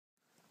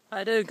How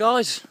you doing,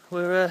 guys?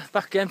 We're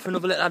back again for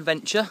another little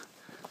adventure.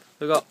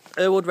 We've got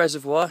Errwood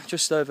Reservoir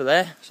just over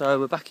there, so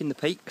we're back in the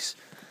peaks,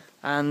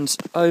 and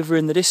over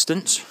in the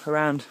distance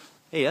around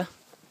here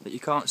that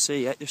you can't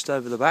see yet, just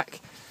over the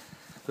back,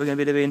 we're going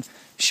to be doing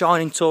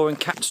Shining Tor and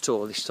Cats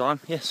Tor this time.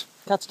 Yes,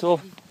 Cats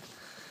Tor.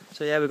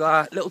 So yeah, we've got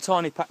our little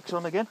tiny packs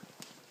on again,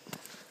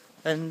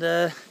 and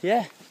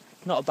yeah,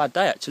 not a bad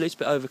day actually. It's a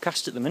bit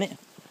overcast at the minute,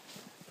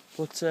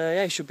 but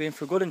yeah, it should be in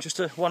for a good one.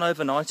 Just a one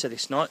overnighter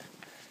this night.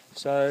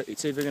 So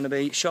it's either going to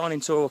be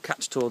Shining Tor or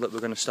Cats Tor that we're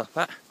going to stop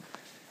at,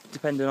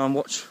 depending on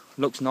what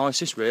looks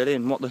nicest really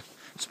and what the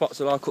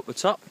spots are like up the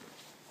top.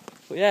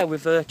 But yeah,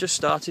 we've just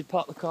started,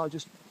 parked the car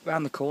just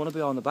round the corner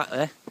behind the back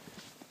there.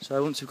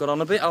 So once we've got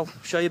on a bit, I'll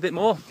show you a bit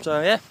more.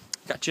 So yeah,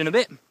 catch you in a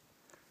bit.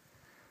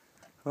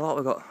 Right,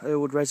 we've got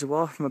Errwood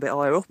Reservoir from a bit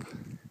higher up,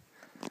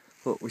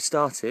 but we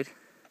started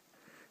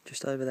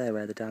just over there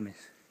where the dam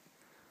is.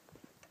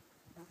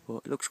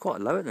 But it looks quite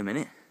low at the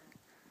minute.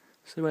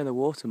 See where the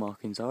water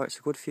markings are, it's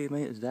a good few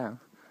metres down.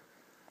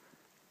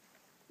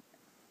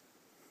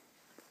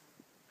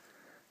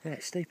 Yeah,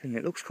 it's steep and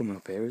it looks coming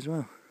up here as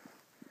well.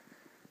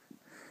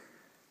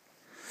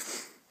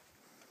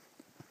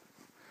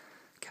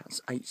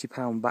 Cat's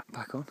 £80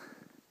 backpack on.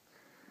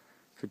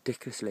 It's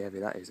ridiculously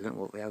heavy that is, I don't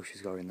know what else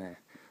she's got in there.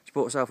 She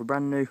bought herself a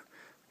brand new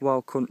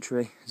Wild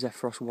Country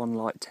Zephyros One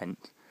Light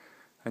tent.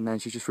 And then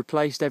she's just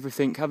replaced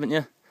everything, haven't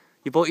you?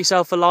 You bought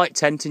yourself a light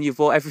tent and you've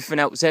bought everything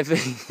else heavy.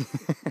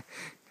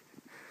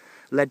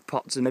 Lead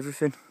pots and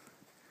everything.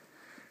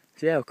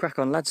 So yeah, we'll crack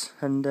on, lads,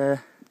 and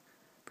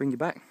bring you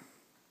back.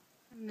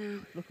 No.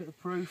 Look at the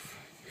proof.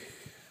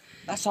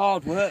 That's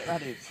hard work,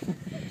 that is.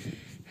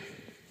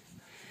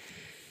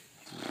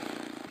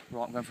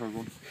 Right, I'm going for a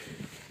run.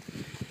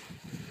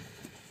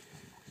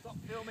 Stop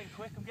filming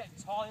quick, I'm getting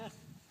tired.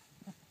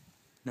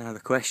 Now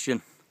the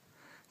question,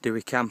 do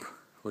we camp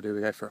or do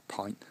we go for a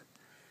pint?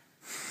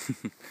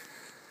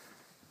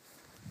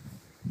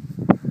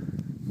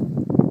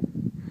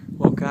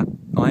 Well, Cat,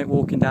 I ain't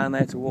walking down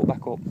there to walk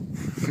back up.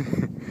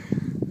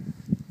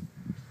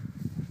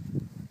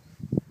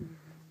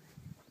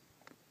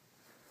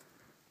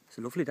 It's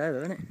a lovely day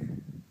though, isn't it?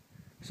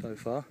 So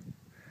far.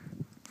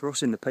 For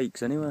us in the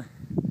peaks anyway.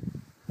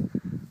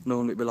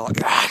 Normally it'd be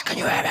like, ah, can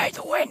you hear me?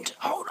 The wind,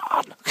 hold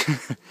on.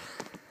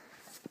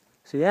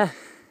 So yeah,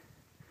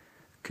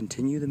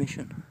 continue the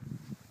mission.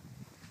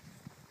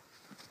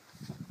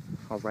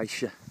 I'll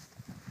race you.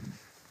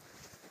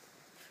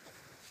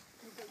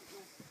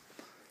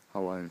 I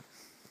won't.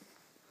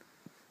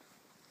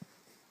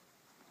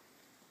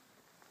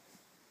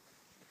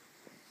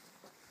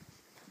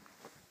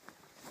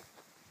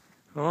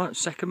 Alright,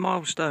 second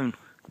milestone.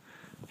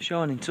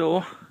 Shining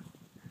Tor.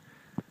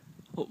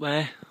 Up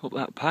there, up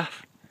that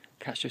path.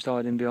 Cat's just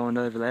hiding behind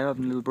over there,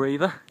 having a little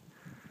breather.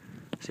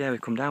 So yeah, we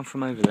come down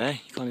from over there.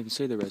 You can't even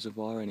see the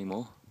reservoir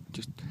anymore.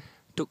 Just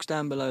ducks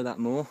down below that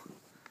moor.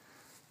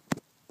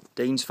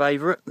 Dean's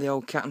favourite, the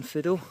old Cat and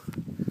Fiddle,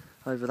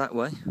 over that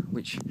way,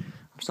 which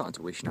I'm starting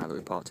to wish now that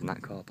we parked in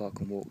that car park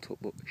and walked up,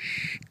 but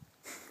shh.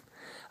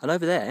 And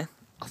over there,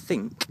 I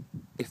think,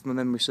 if my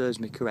memory serves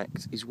me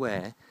correct, is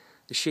where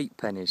the sheep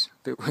pen is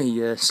that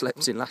we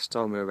slept in last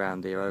time we were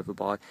around here, over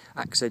by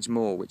Axe Edge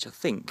Moor, which I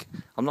think,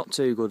 I'm not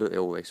too good at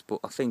all this, but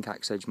I think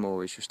Axe Edge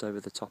Moor is just over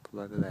the top of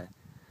over there.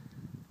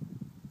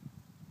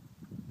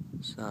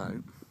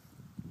 So,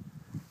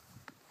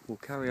 we'll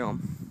carry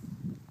on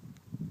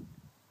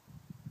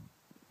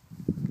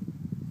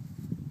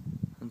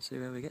and see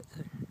where we get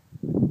to.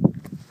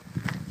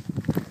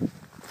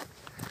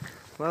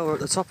 Well, we're at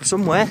the top of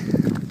somewhere.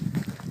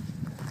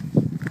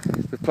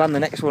 We've planned the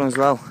next one as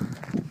well.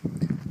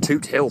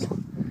 Toot Hill.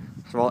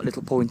 It's a right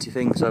little pointy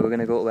thing, so we're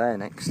going to go up there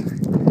next.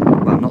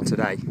 Well, not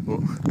today, but...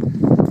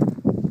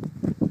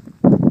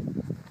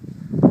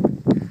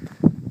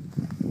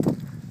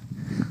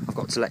 I've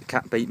got to let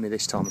Cat beat me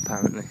this time,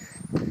 apparently.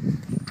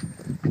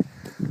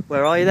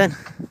 Where are you then?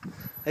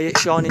 Are you at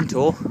Shining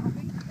Tor?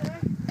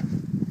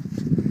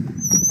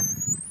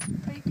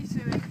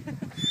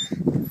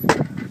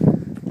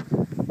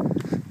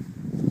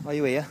 Are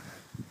you here?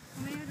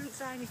 I mean, I didn't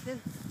say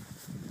anything.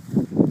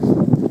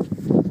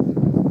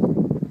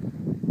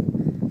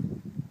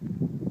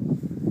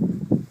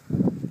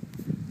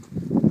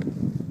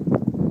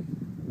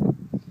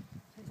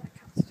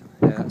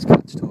 Yeah, that's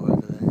Cats Tor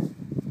over there.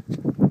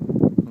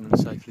 I'm going to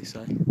safely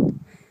say.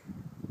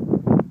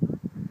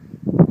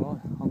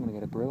 Right, I'm going to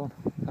get a brew on.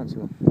 Fancy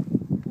one?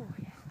 Oh,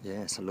 yeah.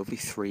 Yeah, it's a lovely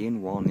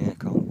 3-in-1, yeah,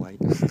 can't wait.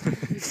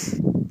 It's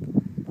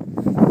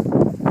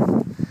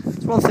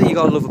one thing you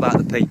got to love about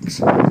the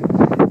peaks.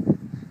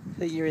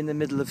 That you're in the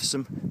middle of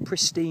some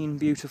pristine,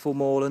 beautiful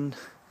moorland,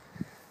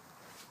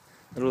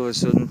 and all of a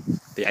sudden,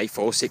 the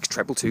A46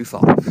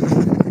 225,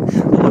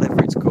 or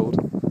whatever it's called.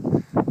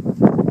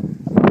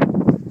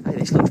 Hey,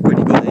 this looks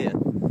pretty good here.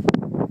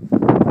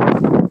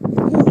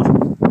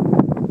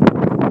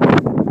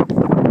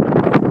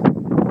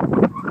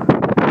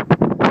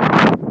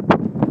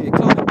 Yeah,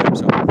 climb up there,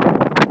 son.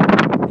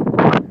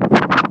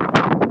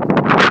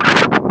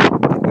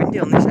 Bit windy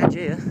on this edge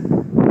here.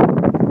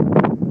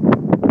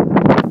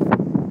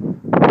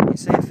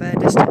 see a fair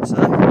distance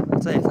though. I'll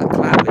tell you if that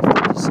cloud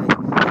lifted, you see.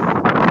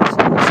 It's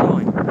on the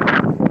sign.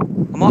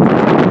 I might be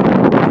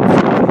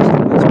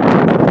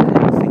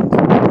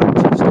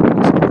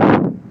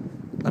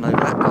and over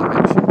that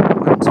direction,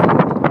 Mansfield.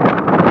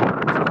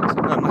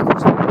 No,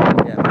 Macclesfield.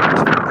 Yeah,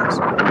 Macclesfield, that's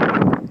it.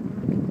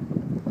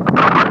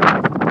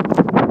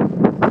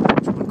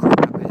 Just want to cover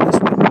up with this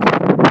wind.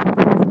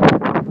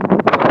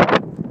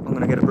 I'm going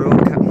to get a brew on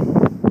cap.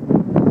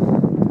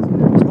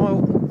 Smile.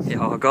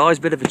 Yeah, oh, guys,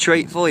 bit of a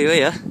treat for you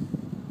here.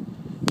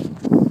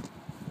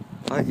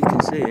 I hope you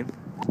can see him.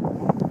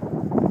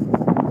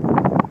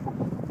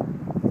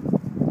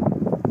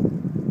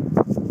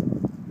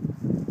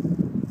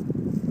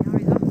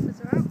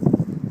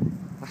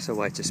 That's a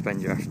way to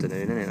spend your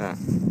afternoon, isn't it, that?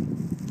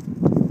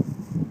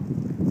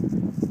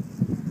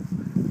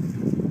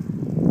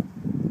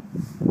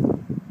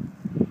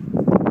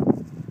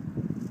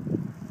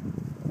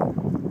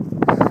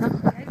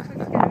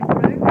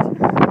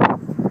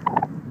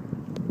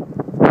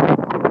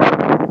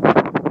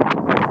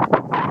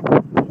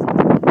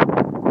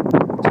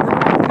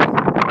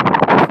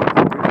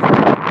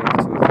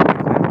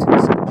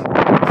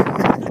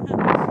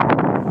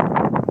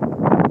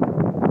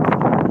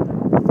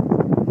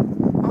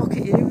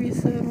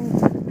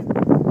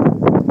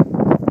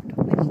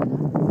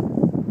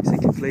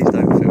 Please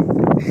don't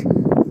film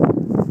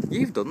it.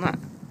 You've done that?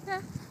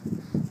 Yeah.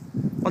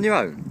 On your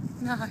own?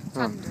 No,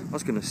 tandem. I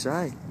was going to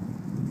say.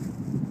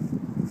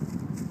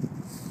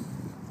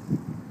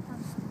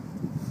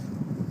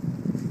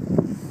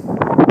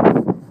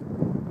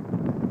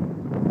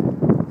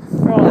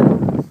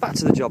 Right, back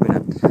to the job in.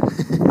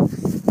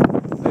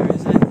 Where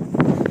is it?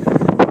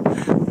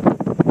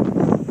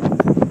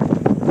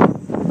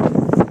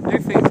 Who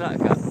thinks that,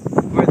 Cat?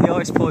 We're at the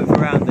ice point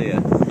for around here.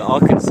 That I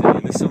can see,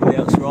 and there's somebody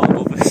else right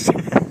above us.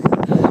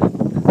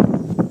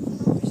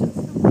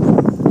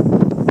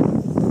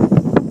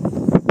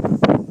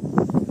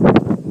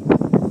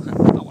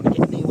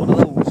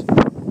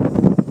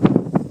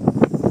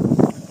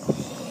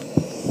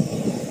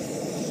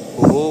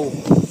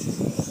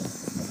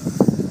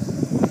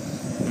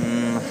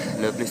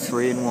 Lovely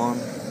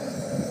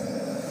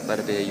 3-in-1.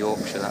 Better be a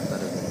Yorkshire, that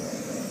better be.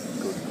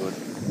 Good, good.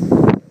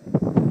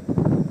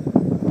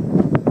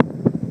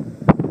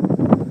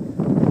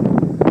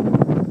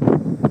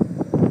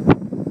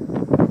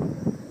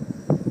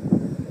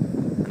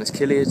 And as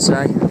Killy would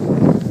say,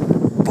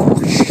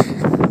 bosh!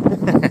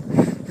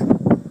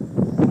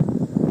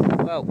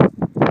 Well,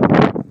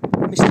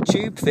 Mr.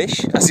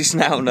 Tubefish, as he's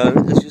now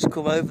known, has just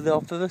come over the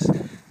top of us.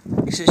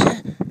 He says, yeah.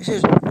 He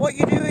says, what are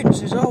you doing? He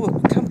says, oh, we're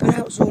camping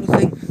out sort of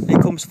thing. And he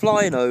comes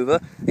flying over.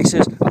 He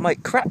says, I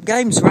make crap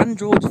games for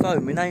Android's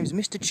phone. My name's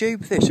Mr.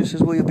 Tubefish. He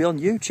says, well, you'll be on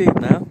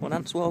YouTube now on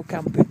Ants Wild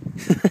Camping.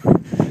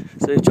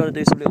 So he's trying to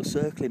do some little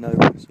circling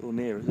over us, or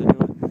near us anyway.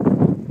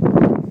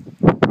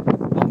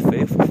 I'm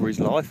fearful for his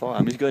life, I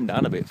am. He's going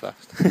down a bit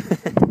fast. Yeah,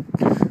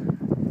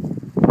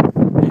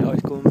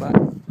 he's coming back.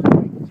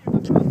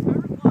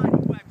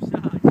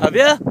 Have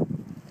you?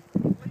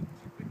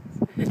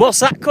 What's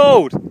that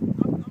called?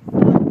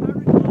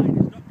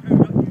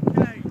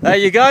 There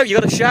you go, you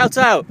got a shout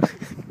out.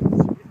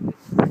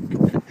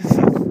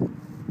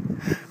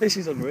 This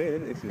is unreal,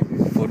 isn't it?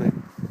 This is funny.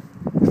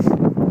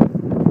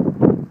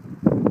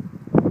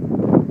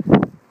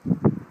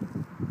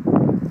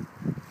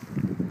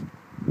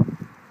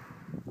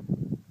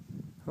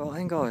 Right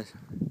then, guys,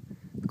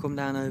 come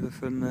down over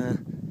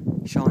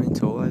from Shining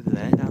Tor over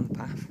there, down the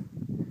path.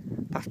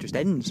 Path just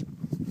ends.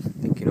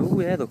 Thinking, oh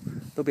yeah,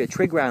 there'll be a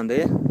trig round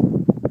here.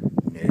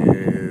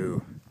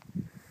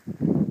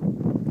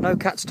 No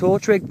Cats Tor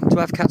trig to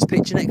have Cat's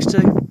picture next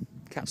to.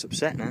 Cat's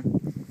upset now.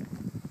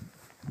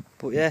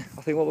 But yeah,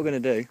 I think what we're going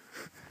to do,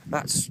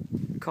 that's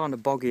kind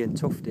of boggy and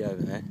tufty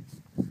over there.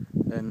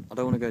 Then I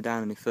don't want to go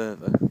down any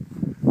further.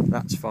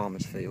 That's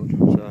farmer's field.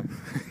 So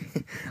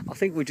I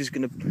think we're just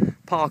going to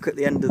park at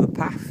the end of the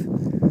path.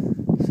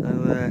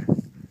 So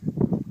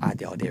I had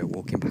the idea of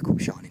walking back up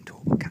Shining Tor,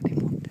 but Cat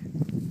didn't want to.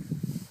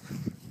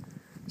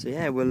 So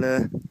yeah,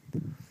 we'll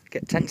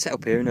get tent set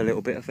up here in a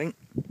little bit, I think.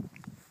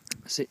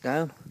 Sit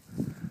down.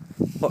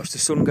 Watch the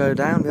sun go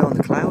down behind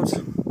the clouds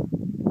and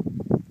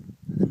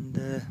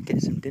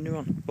get some dinner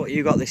on. What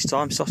you got this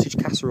time? Sausage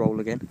casserole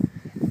again.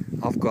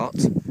 I've got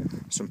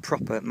some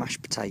proper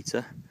mashed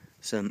potato,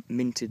 some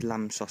minted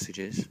lamb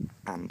sausages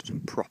and some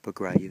proper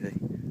gravy.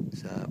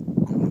 So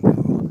I'm going to be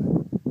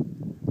alright.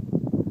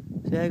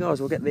 So yeah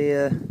guys, we'll get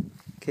the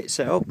kit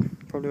set up,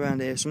 probably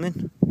around here or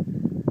something,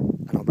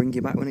 and I'll bring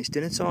you back when it's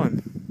dinner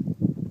time.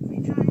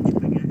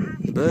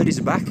 The birdies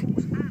are back.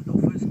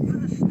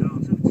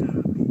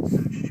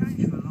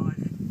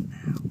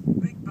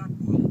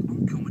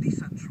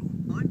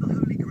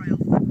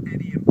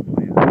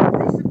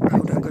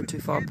 Too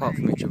far apart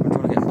from each other, I'm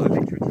trying to get both.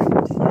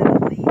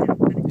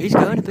 He's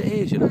going a bit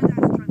here, you know.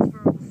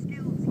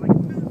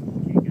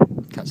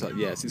 Cat's like,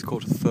 yes, it's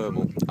called a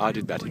thermal. I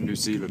did that in New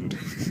Zealand.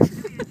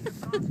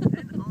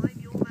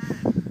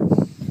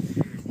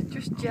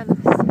 Just jealous.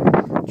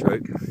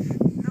 True.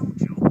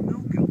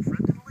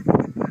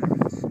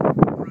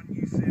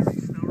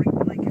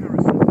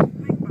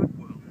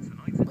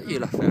 you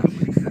laughing at?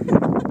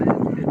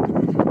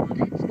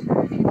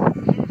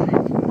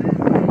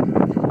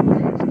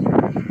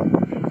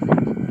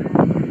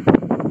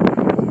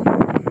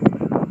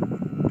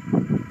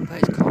 I bet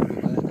it's cold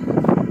up there.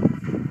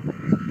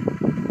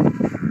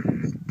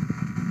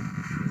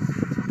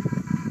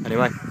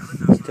 Anyway,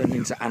 it's turned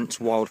into Ant's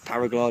wild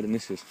paragliding,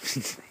 this is.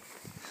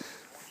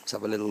 Let's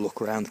have a little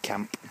look around the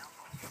camp.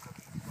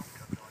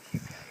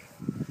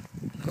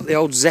 Got the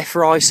old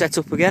Zephyr set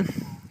up again,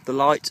 the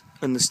light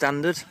and the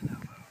standard.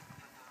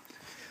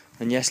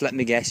 And yes, let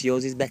me guess,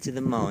 yours is better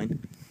than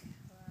mine.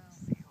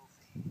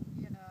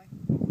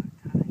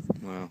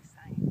 Well,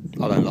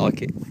 I don't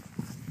like it.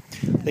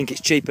 I think it's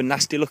cheap and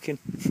nasty looking.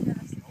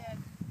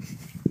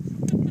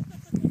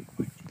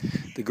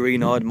 The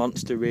green-eyed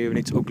monster rearing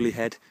its ugly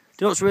head.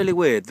 Do you know what's really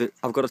weird? That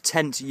I've got a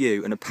tent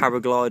U and a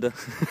paraglider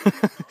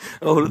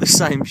all at the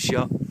same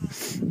shot.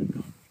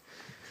 And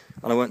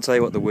I won't tell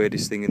you what the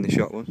weirdest thing in the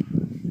shot was.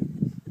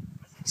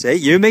 See,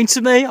 you mean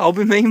to me, I'll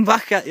be mean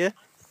back at you.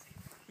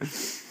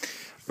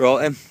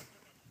 Right, I'm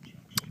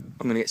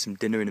going to get some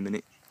dinner in a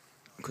minute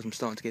because I'm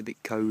starting to get a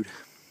bit cold.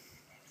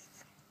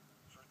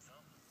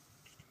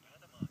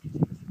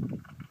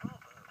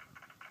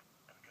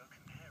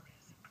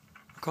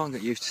 I can't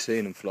get used to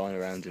seeing them flying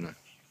around, you know.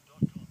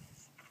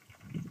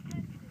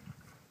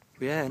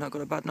 But yeah, not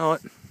got a bad night.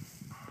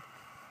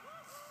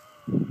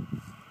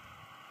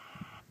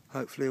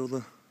 Hopefully all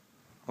the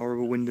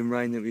horrible wind and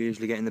rain that we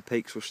usually get in the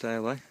peaks will stay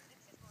away.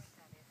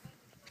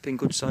 It's been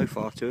good so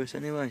far to us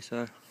anyway,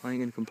 so I ain't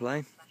going to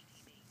complain.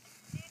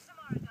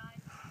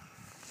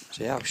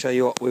 So yeah, I'll show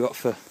you what we got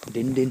for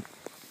din-din.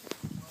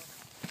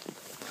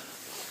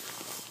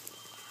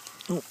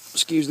 Oh,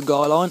 excuse the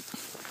guy line.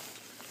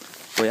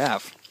 We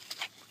have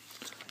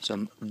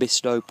some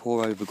Bisto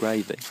pour-over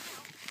gravy,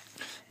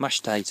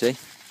 mashed tatey,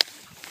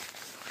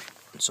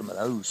 and some of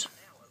those.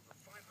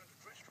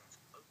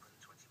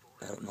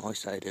 They look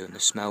nice, they do, and they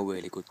smell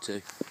really good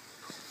too.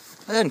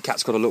 And then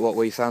Cat's got to look what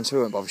we found, so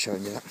we won't bother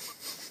showing you that.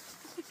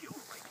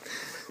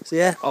 So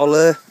yeah,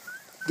 I'll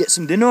get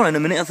some dinner on in a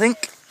minute, I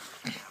think.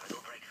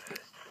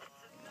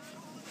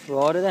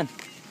 Righty then,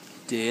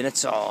 dinner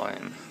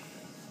time.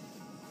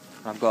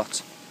 I've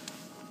got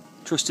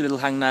trusty little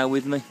hangnail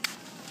with me.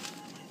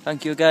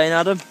 Thank you again,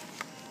 Adam.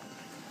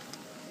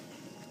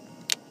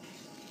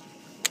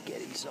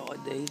 Get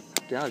inside these.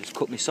 I just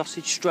cut my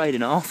sausage straight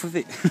in half of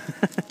it.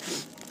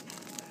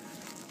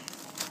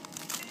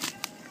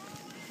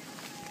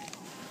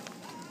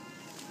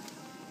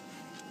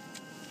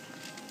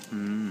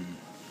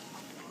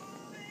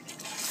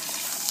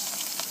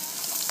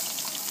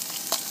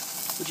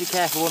 Would you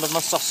care for one of my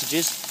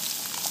sausages?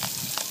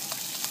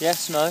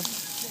 Yes, no?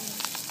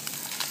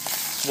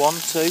 1,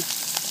 2.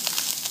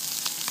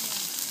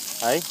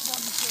 Hey?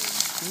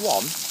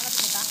 1?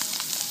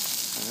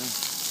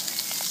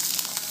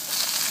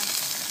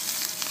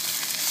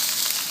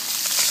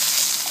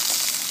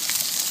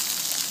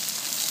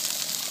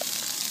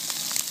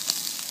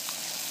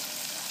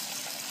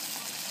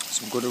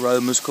 Some good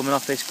aromas coming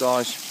off this,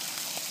 guys.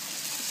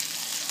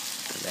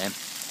 Look at them.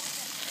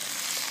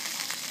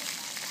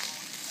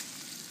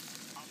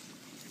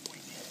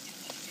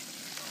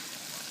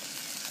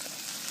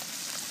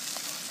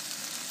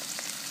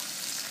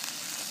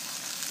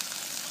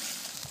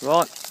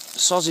 Right,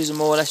 sausages are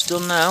more or less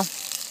done now.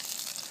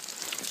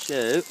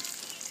 So,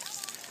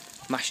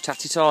 mashed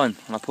tatty time.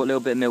 And I put a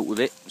little bit of milk with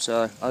it,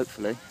 so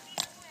hopefully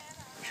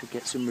we should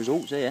get some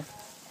results here.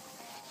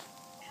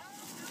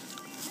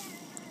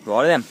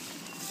 Right then,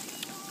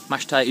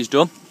 mashed tatty's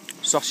done,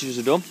 sausages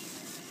are done.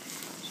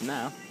 So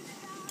now,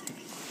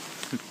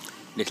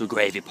 little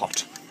gravy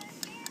pot.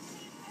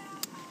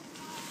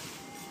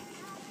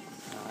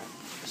 Right,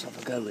 let's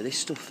have a go with this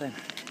stuff then.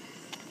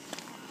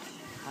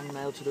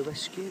 Hangnail to the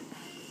rescue.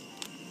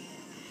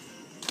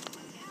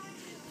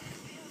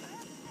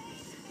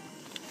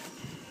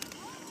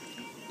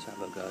 Let's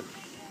have a go.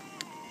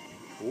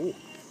 Oh,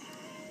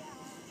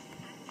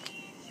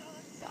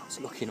 that's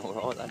looking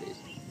alright, that is.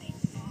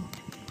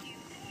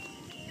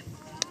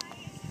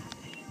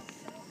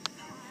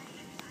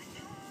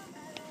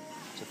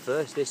 It's a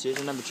first, this is.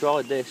 I've never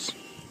tried this.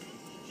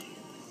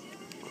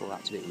 Cool,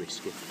 that's a bit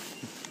risky.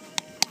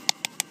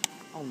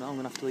 Oh no, I'm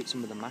going to have to eat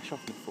some of the mash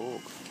off my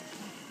fork.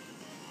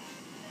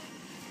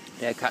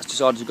 Yeah, Cat's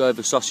decided to go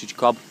over sausage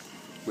cob,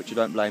 which I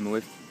don't blame her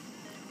with.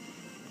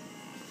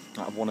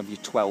 Out of one of your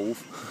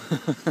 12.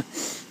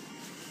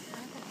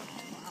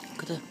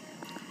 Look at her,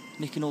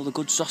 nicking all the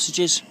good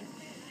sausages.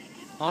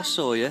 I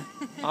saw you.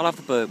 I'll have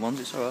the burnt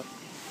ones, it's alright.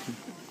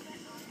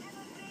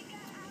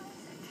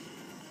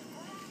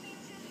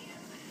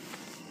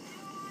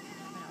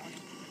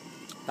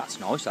 That's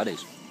nice, that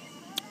is.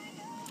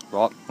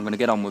 Right, I'm going to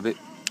get on with it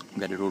and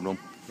get it all done.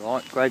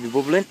 Right, gravy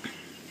bubbling.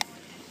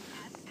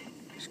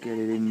 Let's get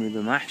it in with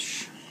the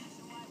mash.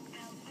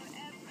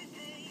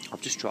 I've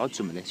just tried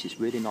some of this,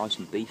 it's really nice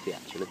and beefy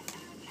actually.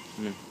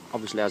 I mean,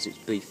 obviously as it's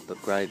beef but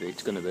gravy,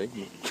 it's going to be.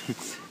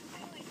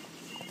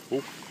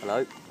 Oh,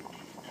 hello.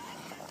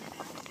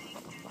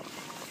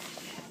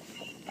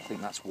 I think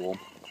that's warm.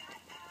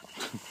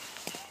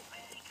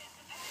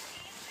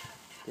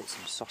 Get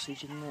some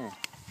sausage in there.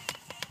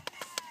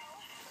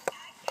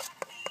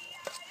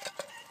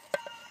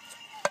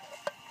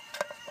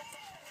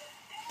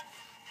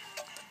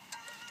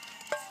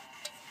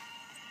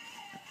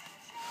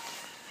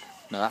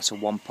 Now that's a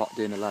one pot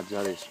dinner, lads,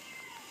 that is.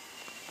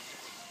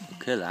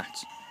 Look at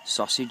that.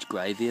 Sausage,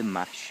 gravy and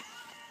mash.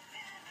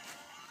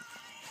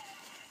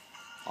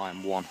 I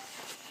am one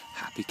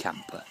happy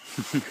camper.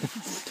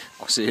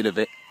 I'll see you in a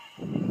bit.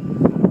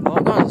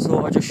 Right guys, I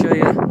thought I'd just show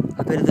you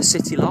a bit of the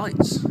city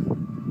lights.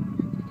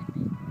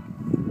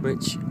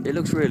 Which, it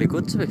looks really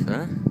good to be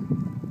fair.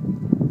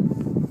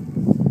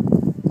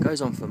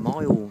 Goes on for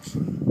miles.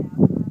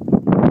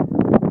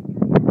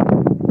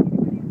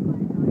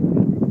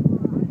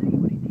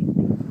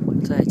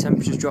 I'll tell you,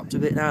 temperature's dropped a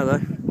bit now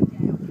though.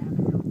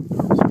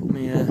 Let's put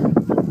my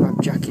wrap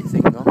jacket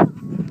thing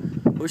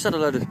on. We just had a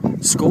load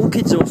of school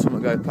kids or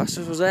something go past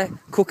us. I was there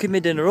cooking my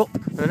dinner up,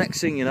 and the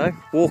next thing you know,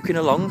 walking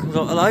along, I was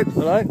like, hello,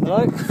 hello,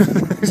 hello.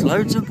 There's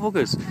loads of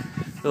buggers.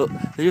 Look,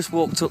 they just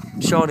walked up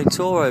Shining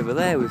Tor over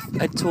there with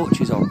head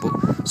torches on,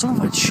 but some of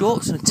them had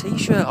shorts and a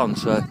t-shirt on,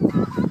 so I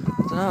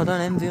don't know, I don't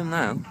envy them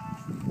now.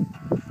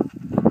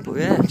 But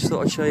yeah, just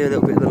thought I'd show you a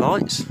little bit of the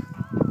lights.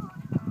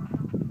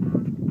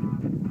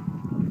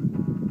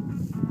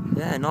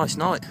 Yeah, nice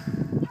night.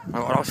 I've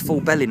got a nice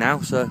full belly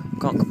now, so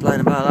can't complain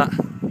about that.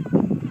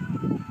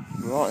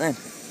 Right then,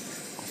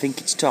 I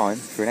think it's time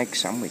for an egg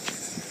sandwich.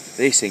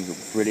 These things are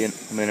brilliant.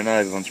 I mean, I know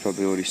everyone's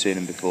probably already seen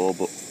them before,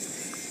 but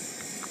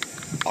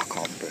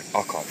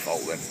I can't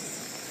fault them.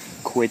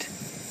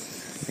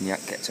 £1, and you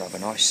get to have a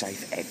nice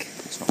safe egg.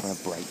 It's not going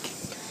to break.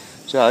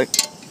 So,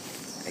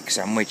 egg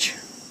sandwich.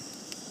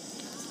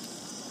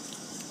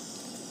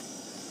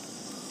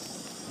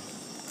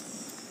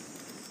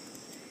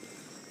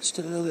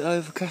 Still a little bit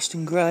overcast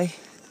and grey,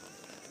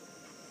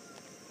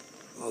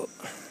 but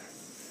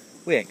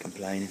we ain't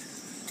complaining.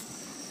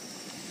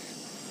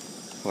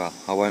 Well,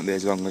 I won't be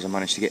as long as I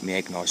manage to get my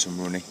egg nice and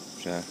runny,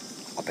 so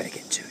I better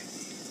get to it.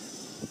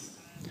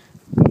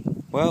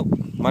 Well,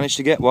 managed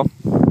to get one.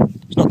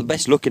 It's not the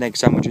best looking egg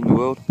sandwich in the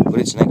world, but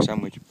it's an egg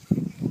sandwich.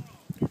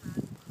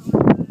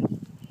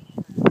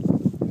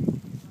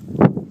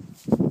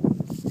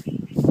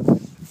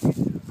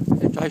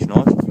 It tastes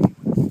nice.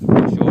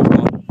 It's yours,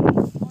 mate.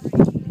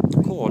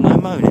 Cool, no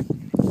moaning.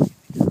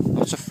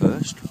 That's a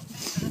first.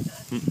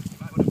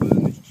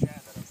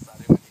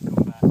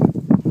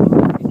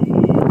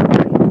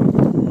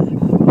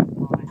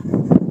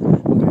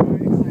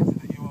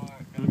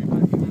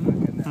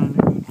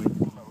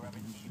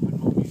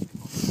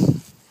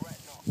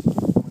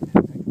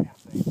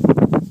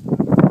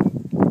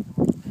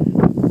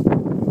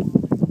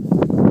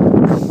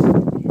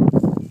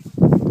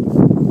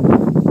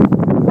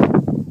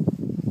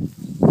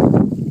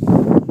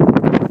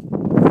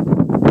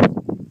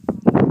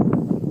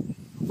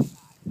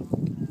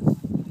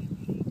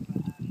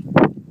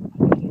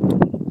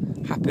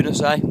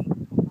 Happiness, eh?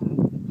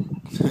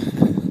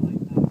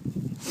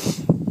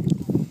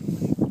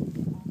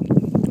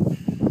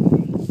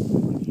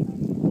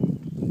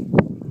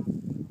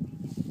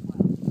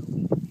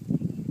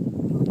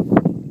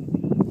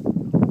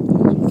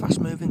 Fast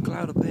moving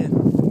cloud up here.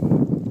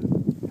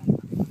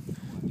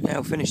 Yeah,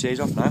 I'll finish these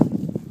off now.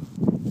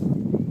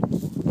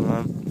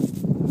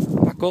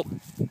 Back up,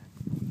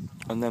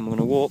 and then we're going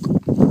to walk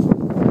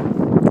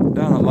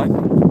down that way,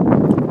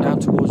 down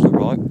towards the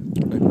right,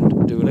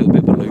 and do a little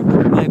bit of a loop,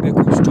 maybe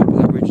across the top of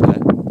that ridge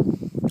there,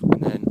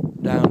 and then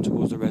down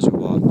towards the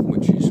reservoir,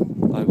 which is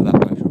over that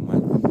way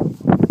somewhere.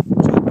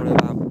 So probably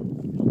about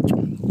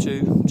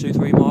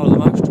 2-3 miles at the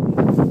most,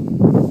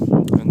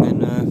 and then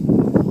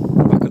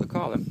back at the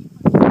car then.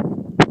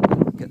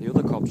 Get the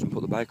other cobs and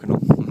put the bacon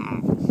on.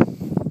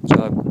 So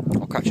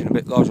I'll catch you in a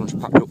bit, guys, once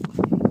it's packed up.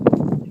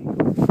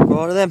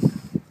 Right then,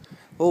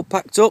 all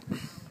packed up,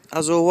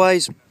 as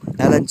always.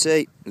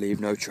 LNT, leave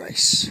no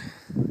trace.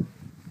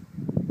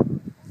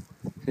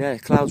 Yeah,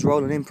 clouds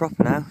rolling in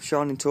proper now.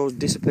 Shining Tor's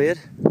disappeared.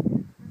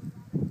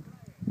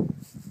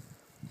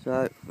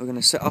 So we're going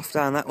to set off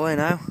down that way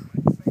now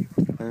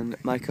and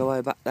make our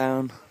way back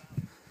down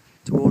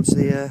towards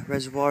the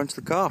reservoir into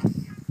the car.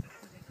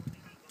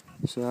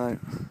 So,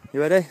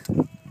 you ready?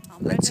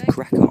 Let's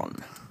crack on.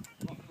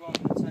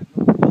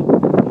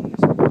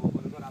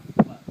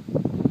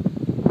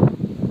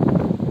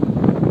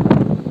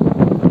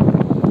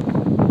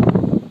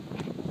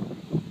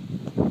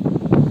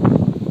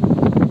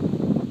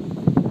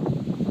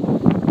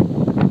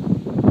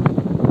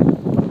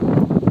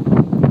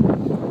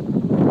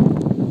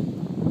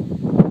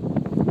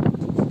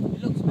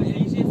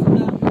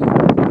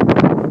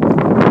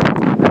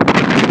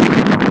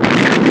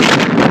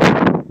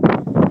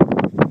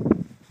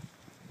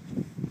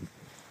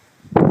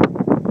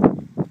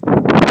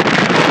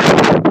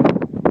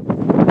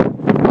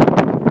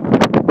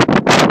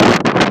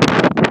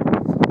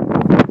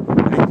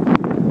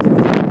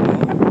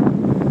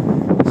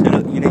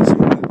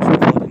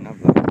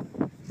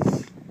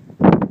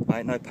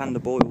 No panda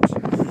boils. Oh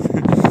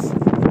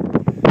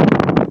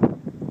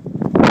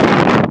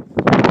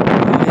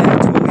yeah,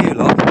 to all you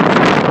lot,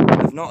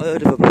 I've not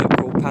heard of a bloke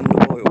called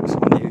Panda Boils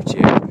on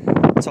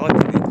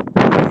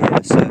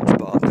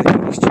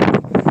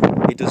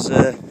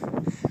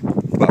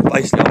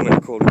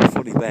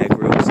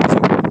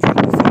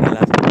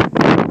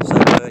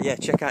yeah,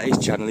 check out his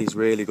channel, he's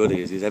really good,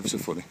 he is, he's ever so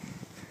funny.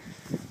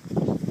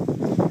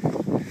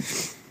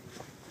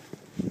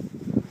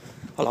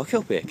 I like it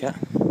up here, Cat.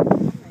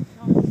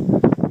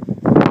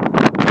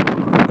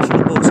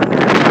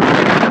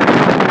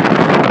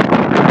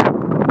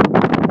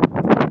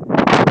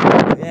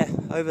 Yeah,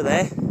 over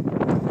there,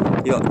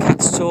 you got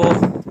Cats Tor,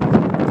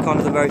 kind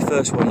of the very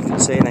first one you can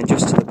see, and then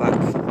just to the back,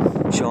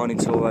 Shining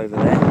Tor over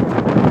there.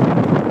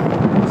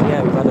 So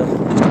yeah, we've had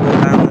just a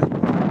walk down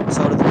the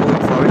side of the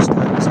Goyt Forest,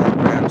 so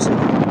perhaps up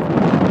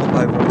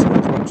over onto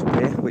those rocks up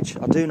here, which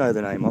I do know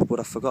the name of, but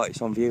I forgot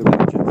it's on view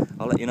range.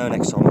 I'll let you know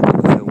next time I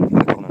get the film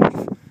back on and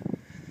off.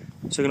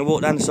 So we're going to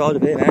walk down the side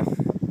of it now,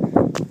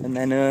 and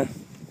then yeah,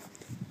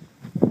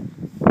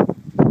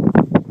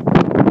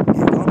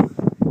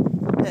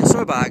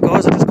 sorry about that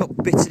guys, I just got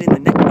bitten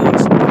in the neck by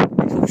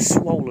something. It's all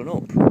swollen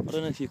up. I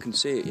don't know if you can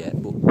see it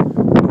yet, but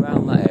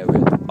around that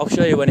area. I'll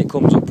show you when it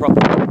comes up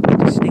properly.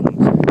 It stings.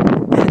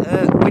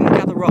 Yeah,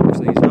 Windgather Rocks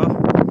these are.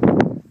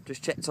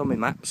 Just checked on my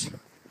maps.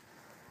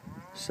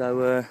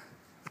 So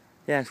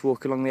yeah, let's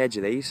walk along the edge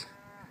of these.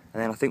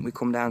 And then I think we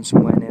come down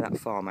somewhere near that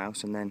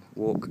farmhouse and then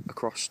walk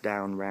across,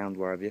 down, round,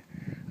 wherever you.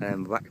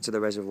 Back to the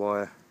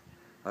reservoir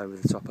over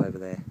the top over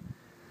there.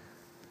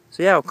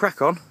 So yeah, I'll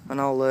crack on and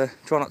I'll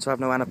try not to have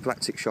no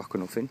anaphylactic shock or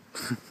nothing.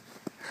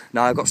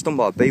 No, I got stung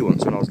by a bee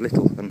once when I was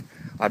little and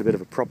I had a bit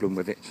of a problem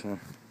with it. So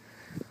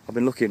I've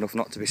been lucky enough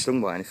not to be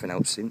stung by anything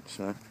else since.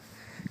 So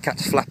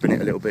cat's flapping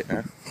it a little bit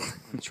now.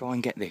 I'll try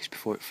and get this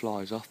before it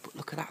flies off, but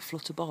look at that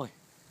flutter by.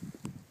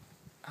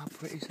 How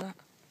pretty is that?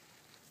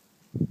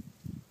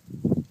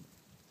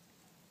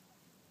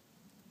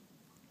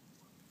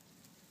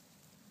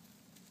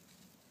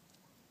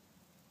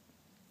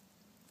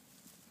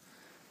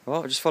 Right,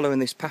 we're just following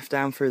this path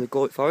down through the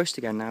Goyt Forest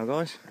again now,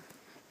 guys.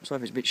 Sorry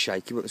if it's a bit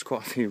shaky, but there's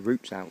quite a few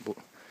roots out. But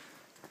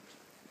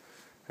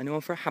anyone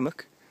for a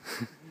hammock?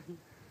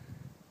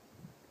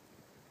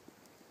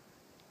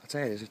 I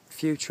tell you, there's a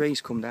few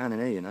trees come down in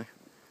here, you know,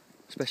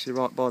 especially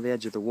right by the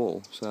edge of the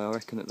wall. So I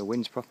reckon that the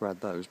wind's proper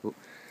had those, but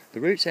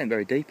the roots ain't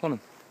very deep on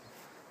them.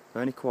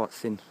 They're only quite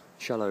thin,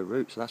 shallow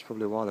roots, so that's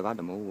probably why they've had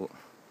them all. But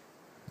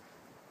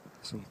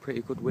some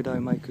pretty good widow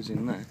makers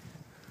in there.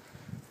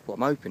 But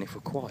I'm hoping if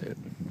we're quiet,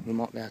 we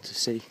might be able to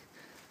see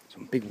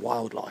some big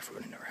wildlife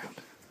running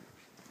around.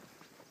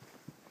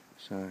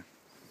 So,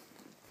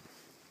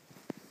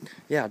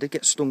 yeah, I did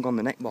get stung on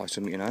the neck by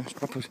something, you know. It's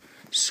proper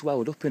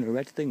swelled up in a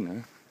red thing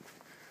now.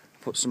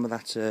 Put some of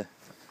that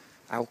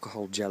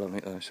alcohol gel on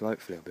it though, so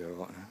hopefully I'll be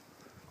alright now.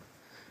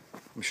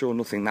 I'm sure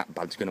nothing that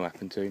bad's going to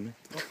happen to me.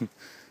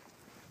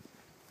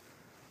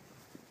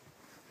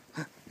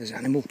 There's an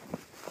animal.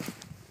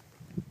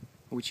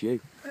 Oh, it's you.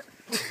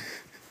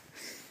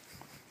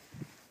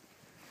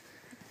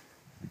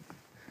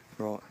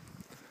 Right,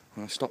 I'm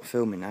going to stop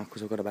filming now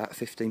because I've got about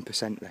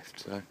 15%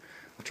 left, so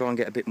I'll try and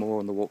get a bit more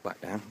on the walk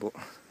back down, but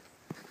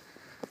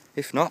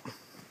if not,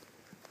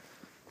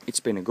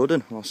 it's been a good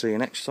one. I'll see you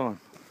next time.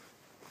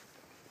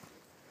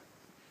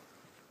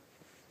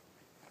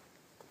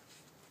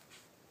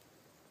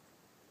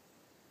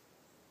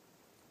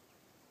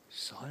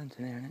 Silent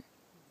in here, isn't it?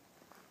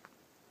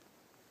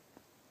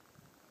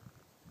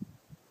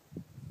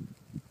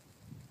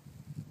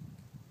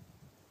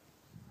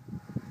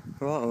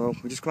 Right, well,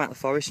 we just come out of the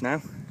forest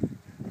now.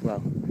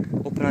 Well,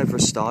 up and over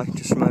a sty,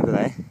 just from over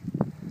there.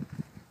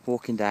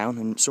 Walking down,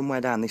 and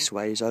somewhere down this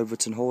way is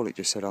Overton Hall, it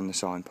just said on the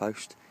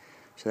signpost.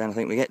 So then I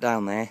think we get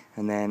down there,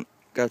 and then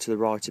go to the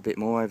right a bit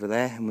more over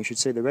there, and we should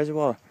see the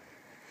reservoir.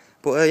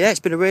 But yeah, it's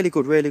been a really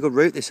good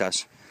route this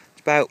has.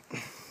 It's about,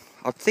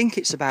 I think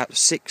it's about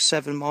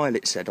 6-7 mile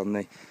it said on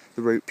the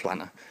route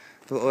planner.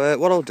 But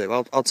what I'll do,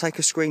 I'll take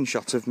a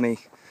screenshot of me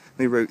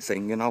route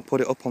thing, and I'll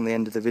put it up on the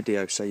end of the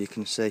video so you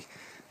can see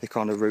the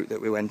kind of route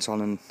that we went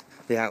on and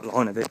the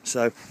outline of it.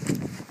 So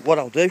what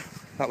I'll do,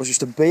 that was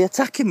just a bee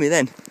attacking me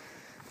then.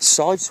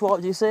 Side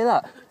swipe, do you see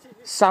that?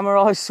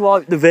 Samurai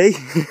swipe the bee.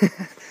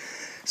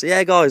 So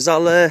yeah guys,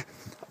 I'll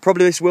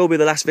probably this will be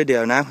the last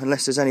video now,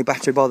 unless there's any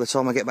battery by the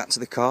time I get back to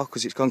the car,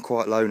 because it's gone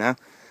quite low now.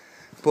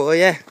 But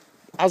yeah,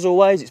 as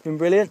always, it's been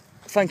brilliant.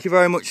 Thank you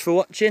very much for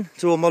watching,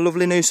 to all my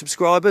lovely new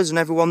subscribers and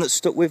everyone that's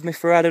stuck with me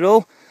throughout it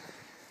all.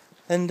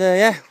 And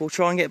yeah, we'll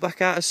try and get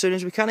back out as soon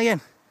as we can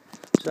again.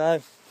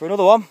 So, for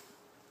another one,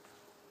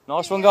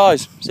 nice one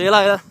guys, see you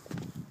later.